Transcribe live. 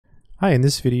Hi, in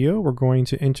this video we're going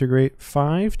to integrate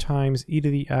 5 times e to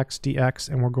the x dx,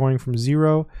 and we're going from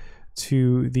 0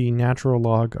 to the natural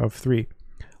log of 3.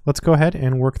 Let's go ahead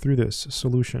and work through this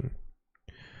solution.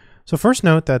 So first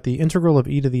note that the integral of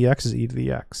e to the x is e to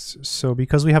the x. So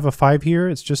because we have a 5 here,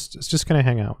 it's just going to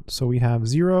hang out. So we have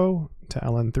 0 to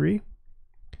ln 3,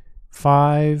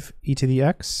 5 e to the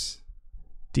x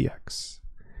dx.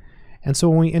 And so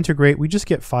when we integrate, we just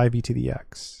get 5 e to the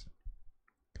x.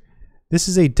 This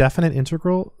is a definite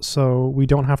integral, so we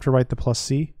don't have to write the plus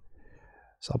c.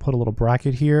 So I'll put a little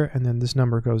bracket here, and then this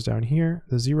number goes down here,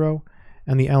 the 0,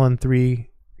 and the ln 3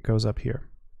 goes up here.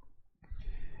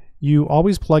 You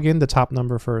always plug in the top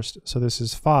number first. So this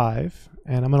is 5,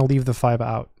 and I'm going to leave the 5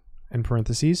 out in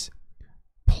parentheses.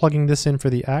 Plugging this in for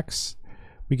the x,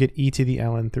 we get e to the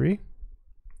ln 3.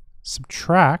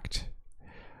 Subtract,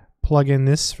 plug in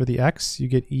this for the x, you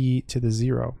get e to the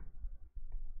 0.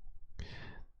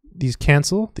 These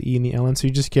cancel, the e and the ln, so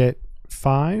you just get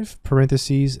 5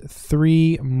 parentheses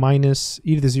 3 minus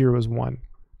e to the 0 is 1.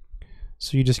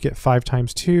 So you just get 5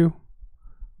 times 2,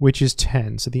 which is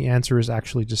 10. So the answer is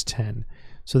actually just 10.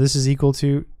 So this is equal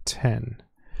to 10.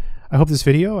 I hope this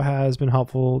video has been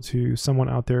helpful to someone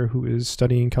out there who is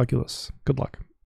studying calculus. Good luck.